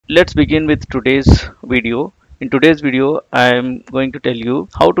Let's begin with today's video. In today's video, I am going to tell you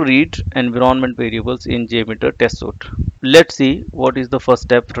how to read environment variables in JMeter test suite. Let's see what is the first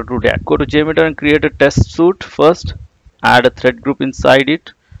step to do that. Go to JMeter and create a test suite first. Add a thread group inside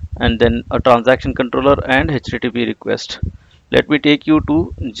it, and then a transaction controller and HTTP request. Let me take you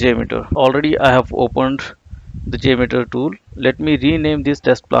to JMeter. Already I have opened the JMeter tool. Let me rename this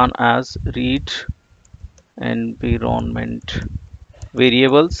test plan as read environment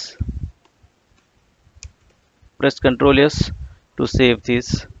variables. Press Ctrl S to save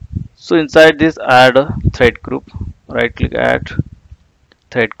this. So inside this, add a thread group. Right click, add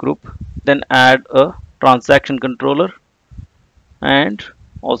thread group, then add a transaction controller and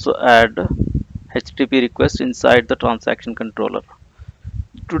also add HTTP request inside the transaction controller.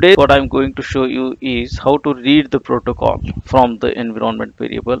 Today what I'm going to show you is how to read the protocol from the environment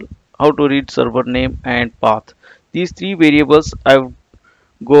variable, how to read server name and path. These three variables I would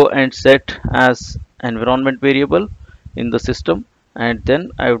go and set as environment variable in the system, and then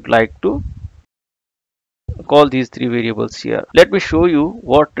I would like to call these three variables here. Let me show you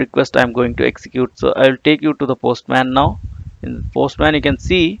what request I'm going to execute. So I'll take you to the Postman now. In Postman you can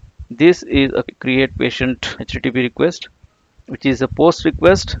see this is a create patient HTTP request, which is a post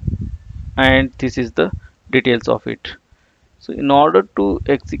request, and this is the details of it. So in order to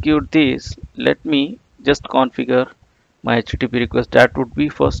execute this, let me just configure my HTTP request. That would be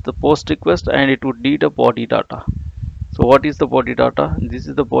first the post request, and it would need a body data. So what is the body data? This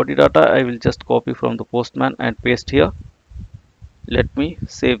is the body data. I will just copy from the Postman and paste here. Let me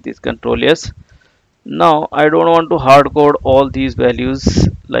save this, Ctrl S. Now I don't want to hard code all these values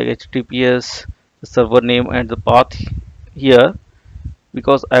like HTTPS, the server name and the path here,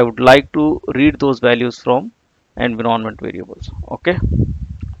 because I would like to read those values from environment variables. Okay,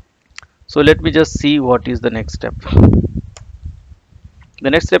 so let me just see what is the next step. The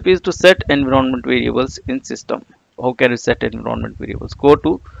next step is to set environment variables in system. How can we set environment variables? Go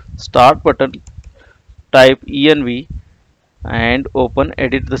to start button, type env and open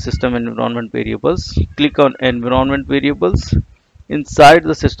edit the system environment variables. Click on environment variables. Inside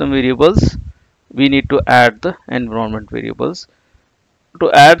the system variables, we need to add the environment variables.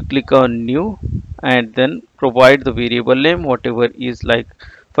 To add, click on new and then provide the variable name, whatever is, like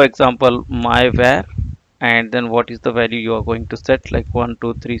for example my var, and then what is the value you are going to set, like 1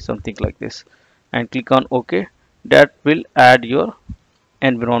 2 3 something like this, and click on OK. That will add your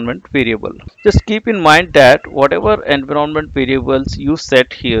environment variable. Just keep in mind that whatever environment variables you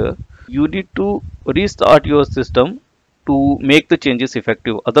set here, you need to restart your system to make the changes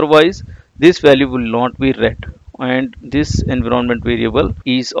effective. Otherwise this value will not be read, and this environment variable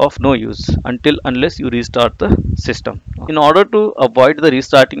is of no use unless you restart the system. In order to avoid the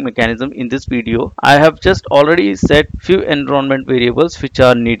restarting mechanism in this video, I have just already set few environment variables which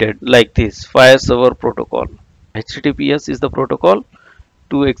are needed, like this file server protocol. HTTPS is the protocol.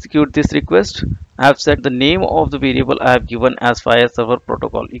 To execute this request, I have set the name of the variable I have given as file server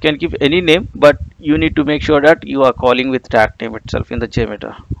protocol. You can give any name, but you need to make sure that you are calling with that name itself in the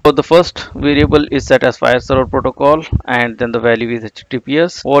JMeter. So the first variable is set as file server protocol, and then the value is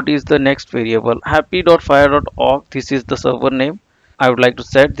HTTPS. What is the next variable? happy.fire.org. This is the server name. I would like to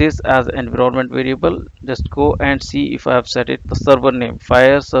set this as environment variable. Just go and see if I have set it. The server name,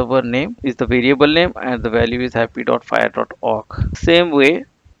 fire server name, is the variable name, and the value is happy.fire.org. Same way,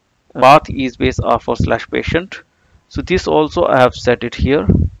 path is base r/patient. So this also I have set it here.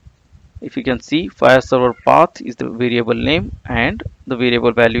 If you can see, fire server path is the variable name and the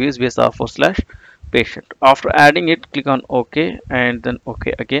variable value is base r/patient. After adding it, click on OK and then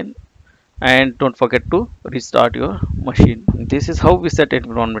OK again. And don't forget to restart your machine. This is how we set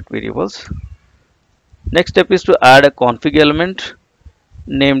environment variables. Next step is to add a config element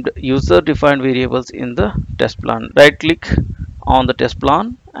named user defined variables in the test plan. Right click on the test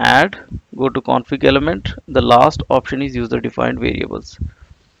plan, add, go to config element. The last option is user defined variables.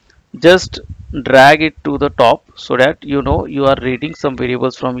 Just drag it to the top so that you know you are reading some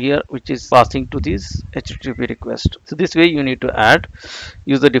variables from here which is passing to this HTTP request. So this way you need to add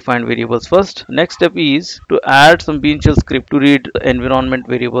user defined variables first. Next step is to add some BeanShell script to read the environment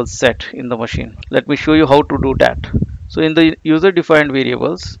variables set in the machine. Let me show you how to do that. So in the user defined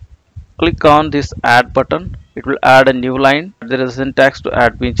variables, click on this add button. It will add a new line. There is a syntax to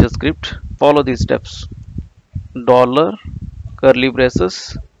add BeanShell script. Follow these steps. Dollar curly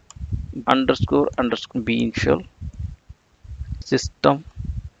braces underscore BeanShell system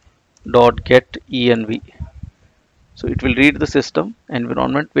dot get env. So it will read the system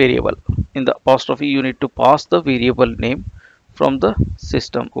environment variable. In the apostrophe, you need to pass the variable name from the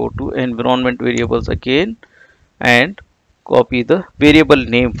system. Go to environment variables again and copy the variable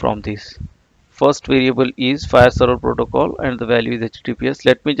name from this. First variable is fire server protocol and the value is HTTPS.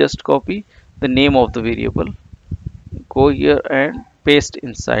 Let me just copy the name of the variable, go here and paste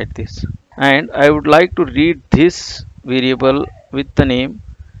inside this. And I would like to read this variable with the name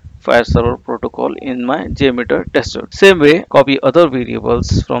fire server protocol in my JMeter tester. Same way, copy other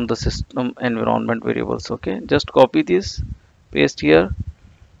variables from the system environment variables. Okay, just copy this, paste here,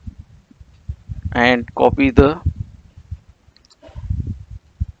 and copy the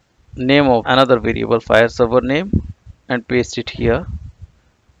name of another variable fire server name and paste it here,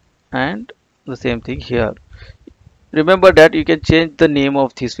 and the same thing here. Remember that you can change the name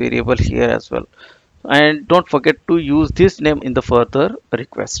of this variable here as well, and don't forget to use this name in the further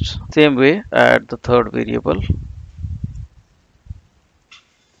request. Same way, add the third variable.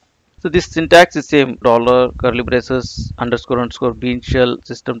 So this syntax is same, dollar curly braces underscore underscore BeanShell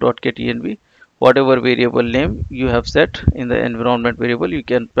system dot get env. Whatever variable name you have set in the environment variable, you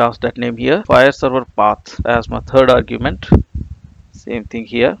can pass that name here. Fire server path as my third argument. Same thing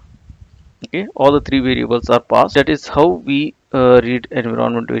here. Okay, all the three variables are passed. That is how we read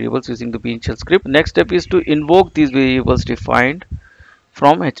environment variables using the BeanShell script. Next step is to invoke these variables defined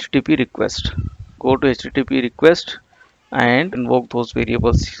from HTTP request. Go to HTTP request and invoke those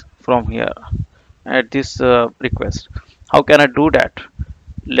variables from here at this request. How can I do that?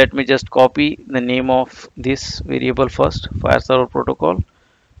 Let me just copy the name of this variable first, fire server protocol.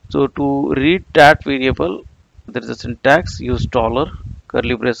 So to read that variable, there is a syntax, use dollar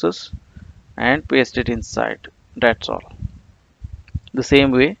curly braces and paste it inside. That's all. The same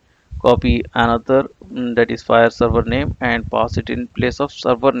way, copy another that is fire server name and pass it in place of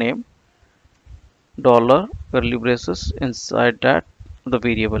server name, dollar curly braces inside that the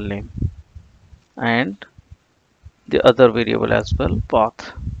variable name, and the other variable as well,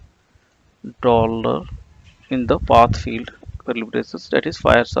 path, dollar in the path field curly braces, that is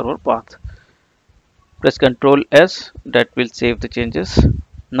fire server path. Press Ctrl S, that will save the changes.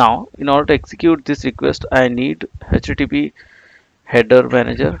 Now in order to execute this request, I need HTTP header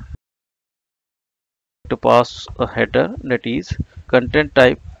manager to pass a header, that is content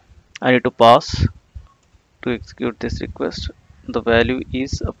type I need to pass to execute this request. The value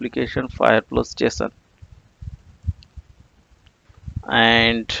is application fire plus JSON,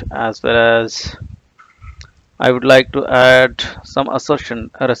 and as well as I would like to add some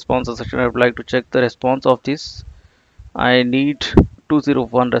assertion, a response assertion. I would like to check the response of this. I need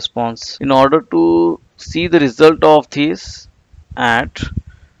 201 response. In order to see the result of this, add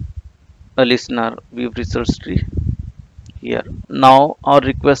a listener view results tree here. Now our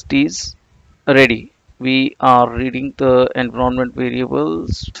request is ready. We are reading the environment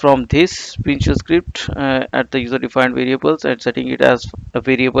variables from this BeanShell script at the user defined variables and setting it as a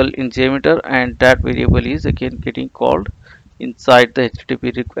variable in JMeter, and that variable is again getting called inside the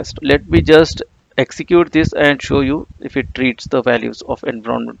HTTP request. Let me just execute this and show you if it reads the values of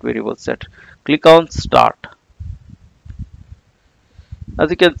environment variable set. Click on start. As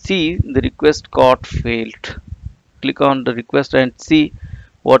you can see, the request got failed. Click on the request and see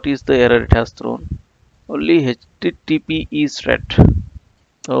what is the error it has thrown. Only HTTP is read.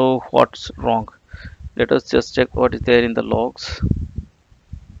 Oh, what's wrong? Let us just check what is there in the logs.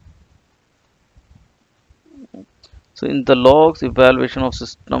 So in the logs, evaluation of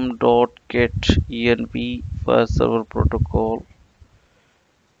system.get env fire server protocol,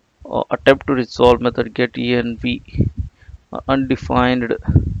 attempt to resolve method get env, undefined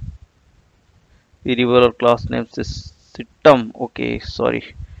variable or class name system. Okay,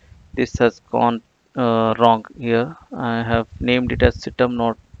 sorry, this has gone wrong here. I have named it as system,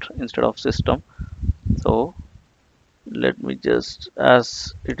 not instead of system. So let me just,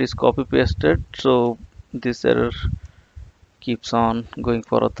 as it is copy pasted, so this error keeps on going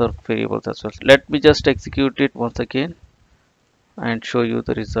for other variables as well. Let me just execute it once again and show you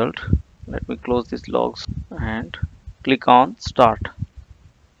the result. Let me close these logs and click on start.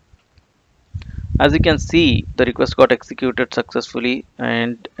 As you can see, the request got executed successfully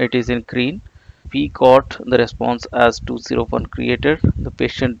and it is in green. We got the response as 201 created. The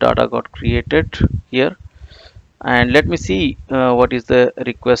patient data got created here. And let me see what is the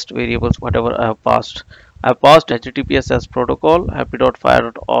request variables, whatever I have passed. I have passed HTTPS as protocol,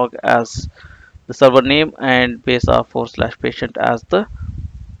 happy.fire.org as the server name, and base/patient as the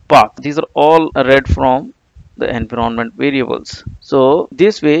path. These are all read from the environment variables. So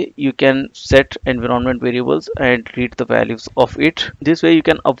this way you can set environment variables and read the values of it. This way you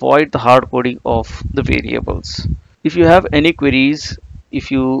can avoid the hard coding of the variables. If you have any queries,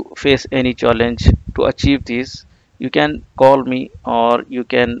 if you face any challenge to achieve this, you can call me or you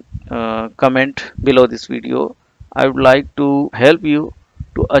can comment below this video I would like to help you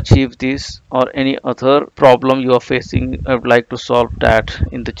to achieve this, or any other problem you are facing, I would like to solve that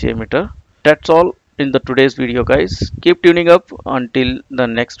in the JMeter. That's all in the today's video, guys. Keep tuning up until the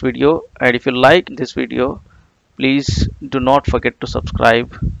next video, and if you like this video, please do not forget to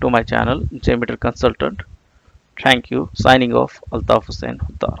subscribe to my channel JMeter Consultant. Thank you. Signing off, Altaf Hussain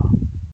Huddar.